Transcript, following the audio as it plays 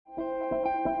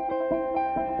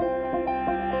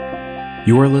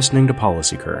You are listening to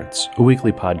Policy Currents, a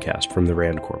weekly podcast from the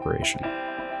RAND Corporation.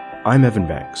 I'm Evan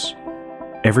Banks.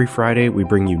 Every Friday, we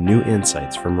bring you new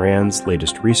insights from RAND's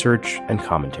latest research and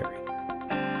commentary.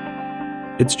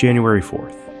 It's January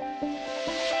 4th.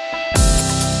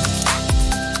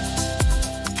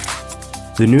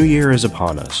 The new year is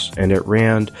upon us, and at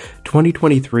RAND,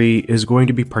 2023 is going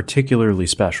to be particularly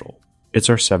special. It's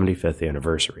our 75th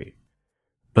anniversary.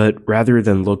 But rather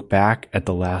than look back at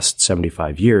the last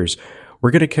 75 years, we're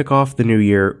going to kick off the new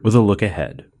year with a look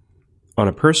ahead. On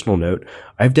a personal note,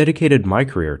 I've dedicated my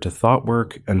career to thought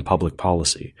work and public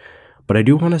policy, but I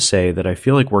do want to say that I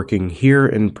feel like working here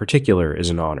in particular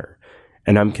is an honor,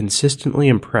 and I'm consistently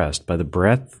impressed by the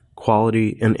breadth,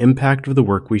 quality, and impact of the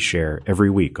work we share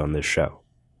every week on this show.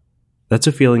 That's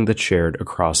a feeling that's shared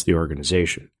across the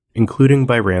organization, including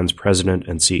by RAND's president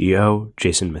and CEO,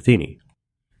 Jason Matheny.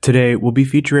 Today, we'll be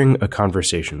featuring a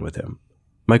conversation with him.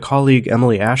 My colleague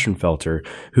Emily Ashenfelter,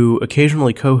 who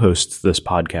occasionally co-hosts this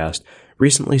podcast,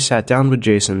 recently sat down with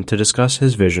Jason to discuss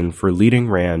his vision for leading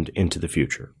RAND into the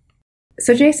future.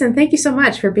 So Jason, thank you so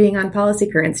much for being on Policy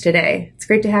Currents today. It's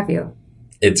great to have you.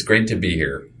 It's great to be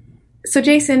here. So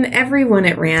Jason, everyone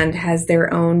at RAND has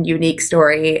their own unique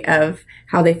story of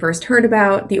how they first heard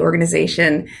about the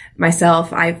organization.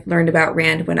 Myself, I've learned about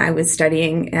RAND when I was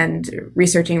studying and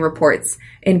researching reports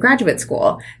in graduate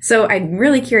school. So I'm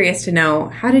really curious to know,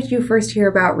 how did you first hear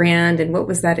about RAND and what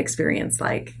was that experience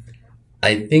like?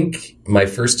 I think my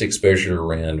first exposure to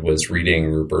RAND was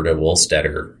reading Roberta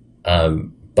Wohlstetter.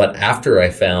 But after I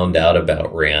found out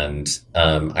about RAND,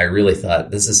 I really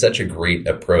thought this is such a great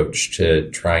approach to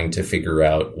trying to figure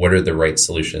out what are the right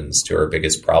solutions to our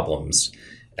biggest problems.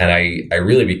 And I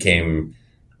really became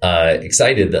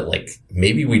excited that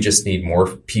maybe we just need more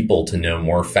people to know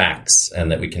more facts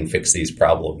and that we can fix these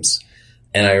problems.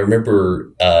 And I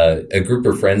remember a group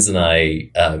of friends and I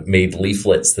made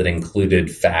leaflets that included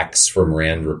facts from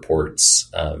RAND reports,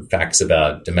 facts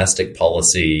about domestic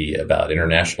policy, about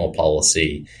international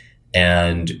policy.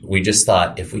 And we just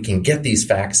thought, if we can get these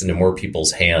facts into more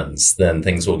people's hands, then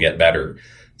things will get better.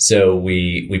 So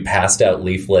we passed out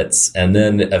leaflets, and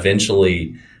then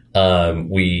eventually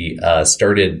we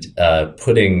started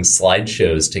putting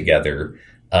slideshows together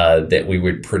that we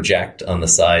would project on the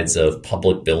sides of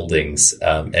public buildings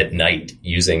at night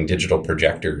using digital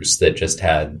projectors that just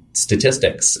had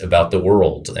statistics about the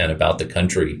world and about the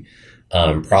country,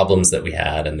 problems that we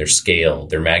had and their scale,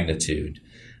 their magnitude,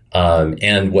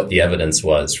 and what the evidence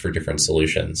was for different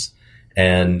solutions.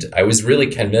 And I was really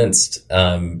convinced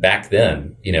back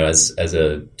then, as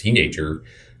a teenager,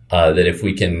 that if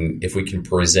we can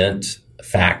present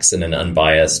facts in an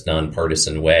unbiased,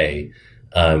 nonpartisan way,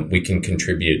 we can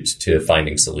contribute to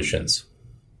finding solutions.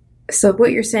 So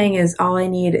what you're saying is all I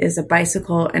need is a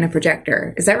bicycle and a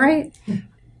projector. Is that right?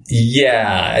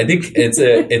 Yeah, I think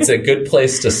it's a good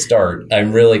place to start.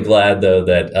 I'm really glad, though,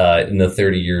 that in the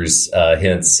 30 years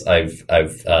hence, I've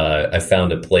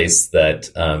found a place that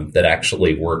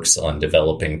actually works on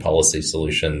developing policy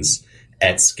solutions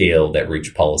at scale that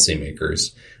reach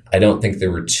policymakers. I don't think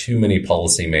there were too many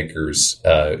policymakers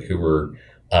who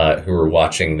were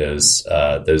watching those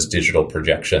digital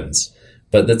projections.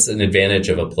 But that's an advantage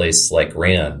of a place like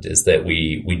RAND, is that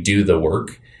we do the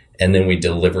work and then we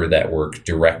deliver that work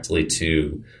directly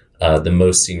to the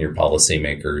most senior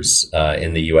policymakers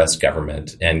in the U.S.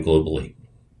 government and globally.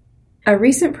 A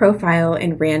recent profile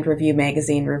in RAND Review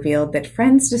magazine revealed that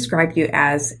friends describe you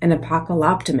as an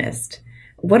apocalyptimist.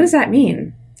 What does that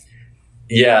mean?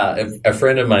 Yeah, a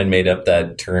friend of mine made up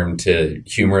that term to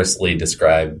humorously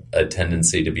describe a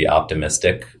tendency to be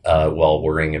optimistic while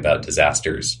worrying about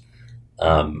disasters.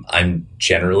 I'm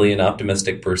generally an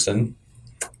optimistic person,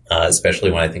 especially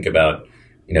when I think about,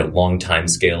 long time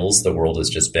scales. The world has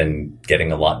just been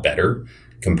getting a lot better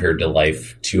compared to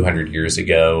life 200 years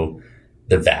ago.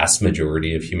 The vast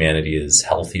majority of humanity is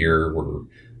healthier, we're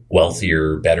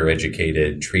wealthier, better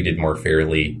educated, treated more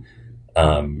fairly.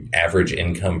 Average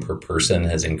income per person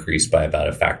has increased by about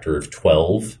a factor of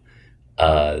 12.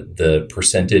 The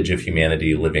percentage of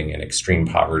humanity living in extreme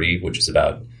poverty, which is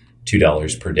about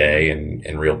 $2 per day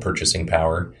in real purchasing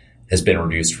power, has been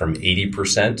reduced from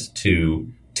 80%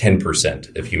 to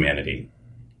 10% of humanity,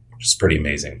 which is pretty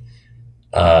amazing.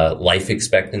 Life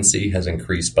expectancy has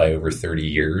increased by over 30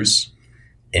 years.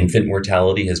 Infant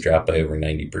mortality has dropped by over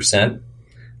 90%.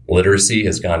 Literacy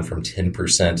has gone from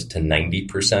 10% to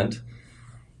 90%.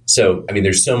 So,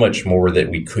 there's so much more that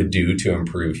we could do to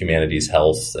improve humanity's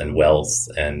health and wealth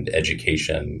and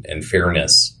education and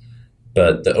fairness.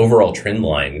 But the overall trend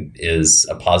line is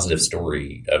a positive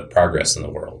story of progress in the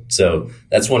world. So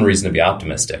that's one reason to be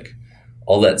optimistic.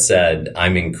 All that said,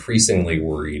 I'm increasingly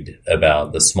worried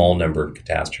about the small number of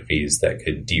catastrophes that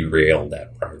could derail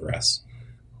that progress.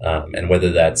 And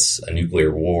whether that's a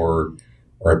nuclear war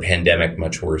or a pandemic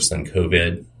much worse than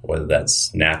COVID, whether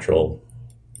that's natural,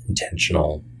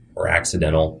 intentional, or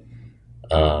accidental,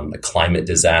 a climate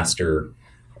disaster,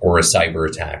 or a cyber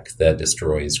attack that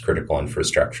destroys critical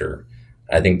infrastructure.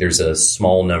 I think there's a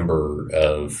small number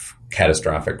of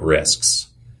catastrophic risks,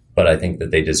 but I think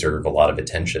that they deserve a lot of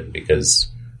attention because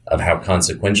of how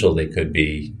consequential they could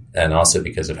be, and also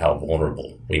because of how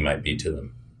vulnerable we might be to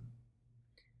them.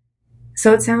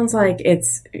 So it sounds like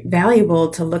it's valuable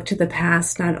to look to the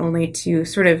past, not only to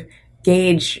sort of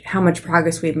gauge how much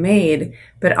progress we've made,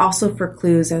 but also for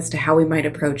clues as to how we might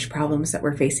approach problems that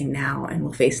we're facing now and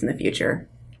will face in the future.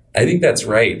 I think that's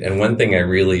right. And one thing I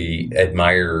really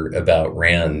admire about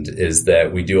RAND is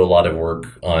that we do a lot of work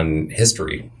on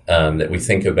history, that we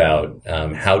think about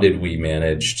how did we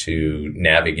manage to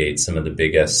navigate some of the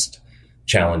biggest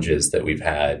challenges that we've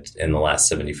had in the last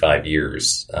 75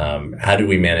 years. How did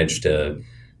we manage to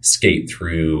skate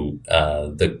through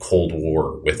the Cold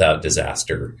War without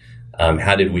disaster?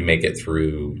 How did we make it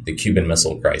through the Cuban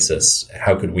Missile Crisis?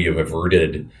 How could we have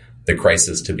averted the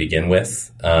crisis to begin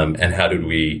with? And how did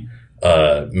we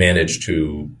manage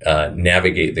to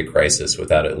navigate the crisis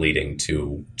without it leading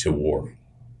to war?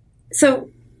 So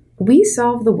we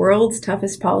solve the world's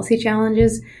toughest policy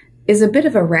challenges is a bit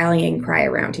of a rallying cry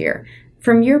around here.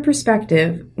 From your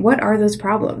perspective, what are those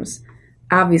problems?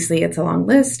 Obviously, it's a long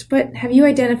list, but have you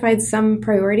identified some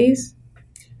priorities?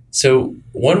 So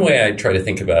one way I try to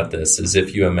think about this is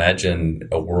if you imagine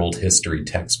a world history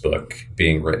textbook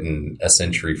being written a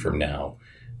century from now,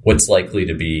 what's likely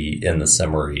to be in the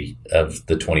summary of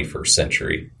the 21st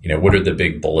century? What are the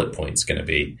big bullet points going to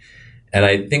be? And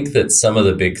I think that some of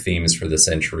the big themes for the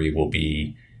century will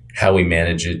be how we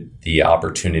manage the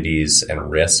opportunities and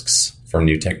risks from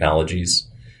new technologies,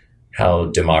 how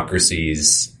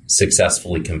democracies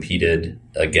successfully competed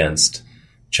against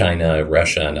China,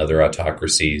 Russia, and other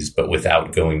autocracies, but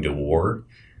without going to war,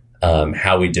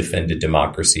 how we defended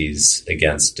democracies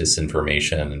against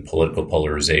disinformation and political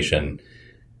polarization,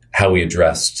 how we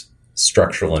addressed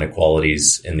structural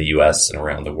inequalities in the US and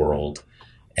around the world,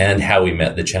 and how we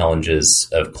met the challenges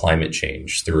of climate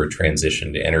change through a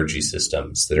transition to energy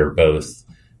systems that are both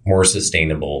more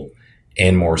sustainable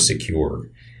and more secure.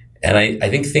 And I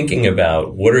think thinking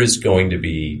about what is going to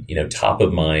be, top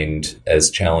of mind as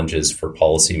challenges for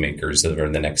policymakers over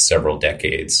the next several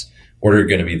decades, what are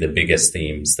going to be the biggest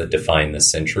themes that define this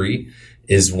century,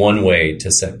 is one way to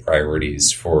set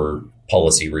priorities for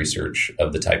policy research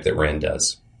of the type that RAND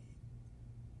does.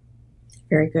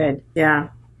 Very good. Yeah,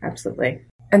 absolutely.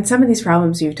 And some of these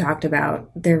problems you've talked about,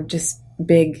 they're just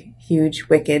big, huge,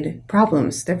 wicked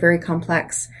problems. They're very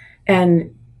complex.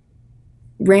 And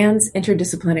RAND's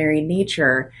interdisciplinary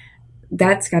nature,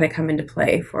 that's got to come into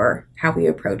play for how we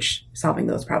approach solving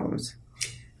those problems.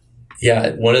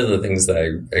 Yeah, one of the things that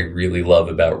I really love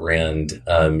about RAND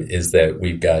is that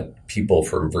we've got people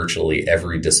from virtually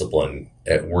every discipline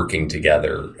working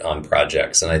together on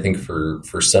projects. And I think for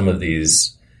some of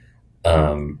these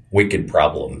wicked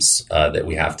problems that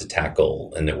we have to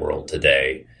tackle in the world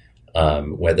today,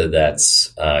 whether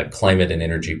that's climate and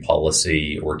energy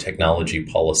policy or technology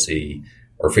policy,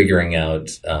 or figuring out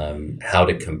how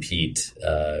to compete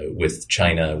with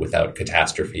China without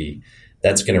catastrophe,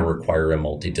 that's going to require a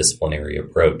multidisciplinary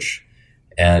approach.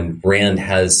 And RAND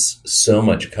has so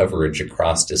much coverage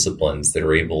across disciplines that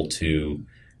are able to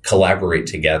collaborate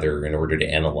together in order to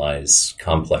analyze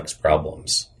complex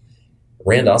problems.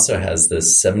 RAND also has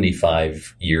this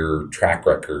 75-year track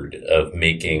record of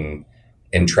making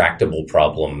intractable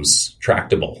problems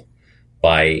tractable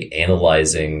by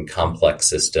analyzing complex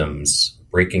systems,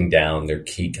 breaking down their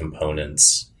key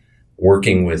components,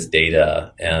 working with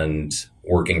data, and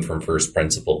working from first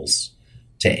principles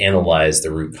to analyze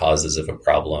the root causes of a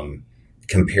problem,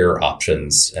 compare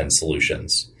options and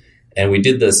solutions. And we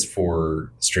did this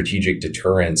for strategic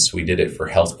deterrence. We did it for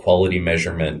health quality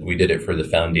measurement. We did it for the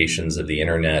foundations of the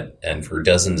internet and for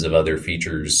dozens of other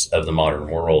features of the modern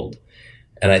world.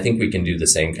 And I think we can do the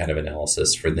same kind of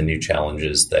analysis for the new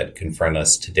challenges that confront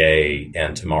us today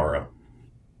and tomorrow.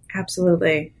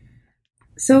 Absolutely.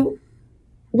 So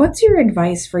what's your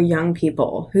advice for young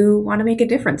people who want to make a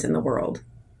difference in the world?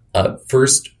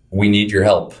 First, we need your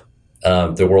help.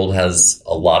 The world has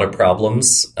a lot of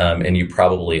problems, and you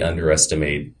probably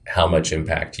underestimate how much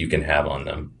impact you can have on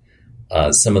them.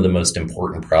 Some of the most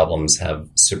important problems have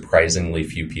surprisingly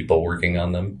few people working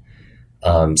on them.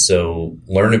 So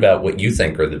learn about what you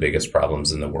think are the biggest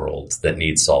problems in the world that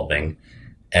need solving,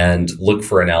 and look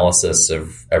for analysis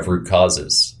of root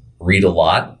causes. read a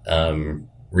lot,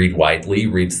 read widely,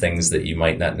 read things that you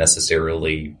might not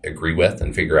necessarily agree with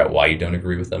and figure out why you don't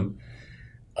agree with them.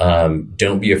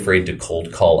 Don't be afraid to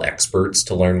cold call experts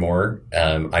to learn more.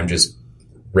 I'm just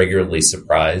regularly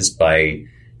surprised by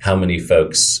how many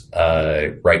folks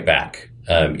write back,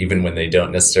 even when they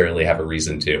don't necessarily have a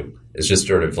reason to. It's just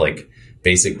sort of like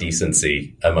basic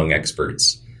decency among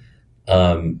experts.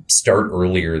 Start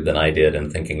earlier than I did in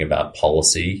thinking about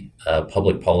policy.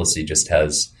 Public policy just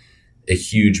has a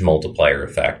huge multiplier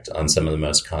effect on some of the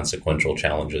most consequential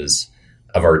challenges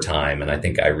of our time. And I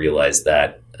think I realized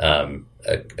that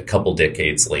a couple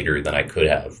decades later than I could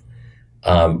have.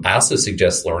 I also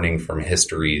suggest learning from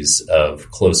histories of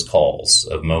close calls,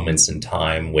 of moments in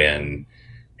time when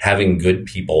having good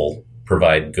people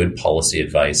provide good policy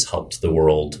advice helped the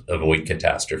world avoid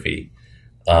catastrophe,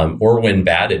 or when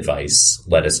bad advice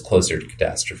led us closer to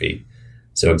catastrophe.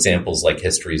 So examples like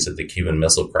histories of the Cuban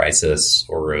Missile Crisis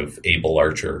or of Able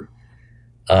Archer.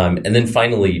 And then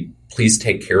finally, please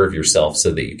take care of yourself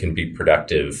so that you can be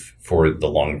productive for the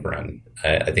long run.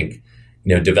 I think,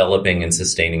 developing and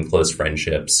sustaining close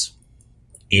friendships,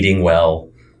 eating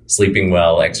well, sleeping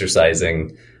well,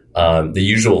 exercising, the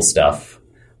usual stuff.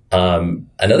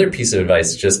 Another piece of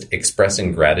advice, just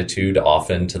expressing gratitude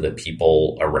often to the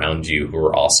people around you who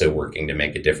are also working to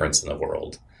make a difference in the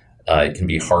world. It can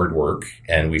be hard work,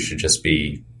 and we should just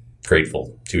be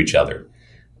grateful to each other.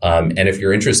 And if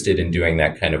you're interested in doing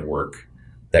that kind of work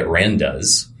that RAND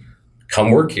does,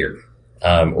 come work here.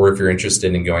 Or if you're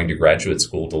interested in going to graduate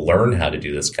school to learn how to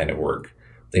do this kind of work,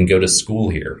 then go to school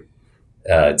here.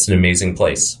 It's an amazing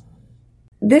place.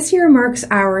 This year marks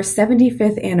our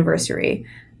 75th anniversary.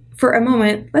 For a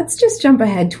moment, let's just jump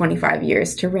ahead 25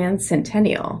 years to RAND's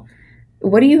centennial.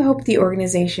 What do you hope the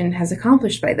organization has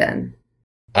accomplished by then?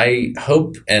 I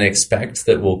hope and expect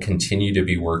that we'll continue to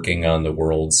be working on the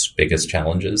world's biggest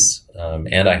challenges.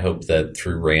 And I hope that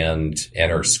through RAND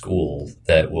and our school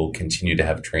that we'll continue to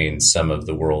have trained some of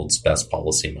the world's best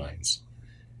policy minds.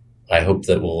 I hope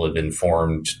that we'll have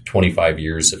informed 25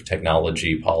 years of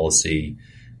technology, policy,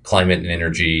 climate and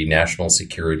energy, national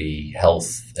security,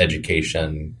 health,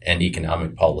 education, and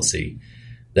economic policy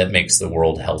that makes the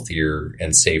world healthier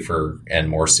and safer and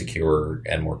more secure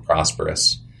and more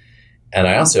prosperous. And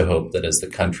I also hope that as the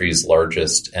country's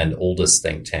largest and oldest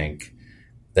think tank,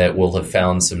 that we'll have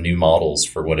found some new models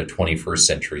for what a 21st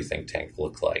century think tank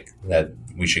look like, that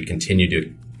we should continue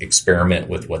to experiment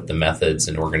with what the methods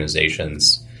and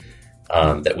organizations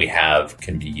that we have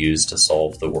can be used to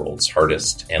solve the world's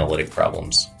hardest analytic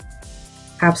problems.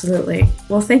 Absolutely.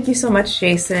 Well, thank you so much,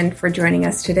 Jason, for joining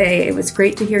us today. It was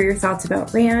great to hear your thoughts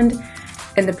about RAND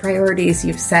and the priorities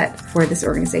you've set for this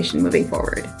organization moving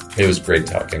forward. It was great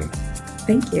talking.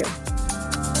 Thank you.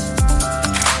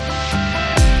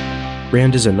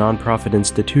 RAND is a nonprofit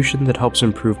institution that helps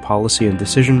improve policy and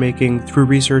decision-making through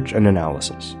research and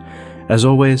analysis. As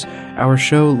always, our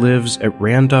show lives at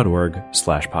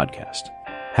rand.org/podcast.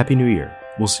 Happy New Year.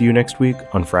 We'll see you next week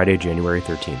on Friday, January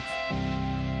 13th.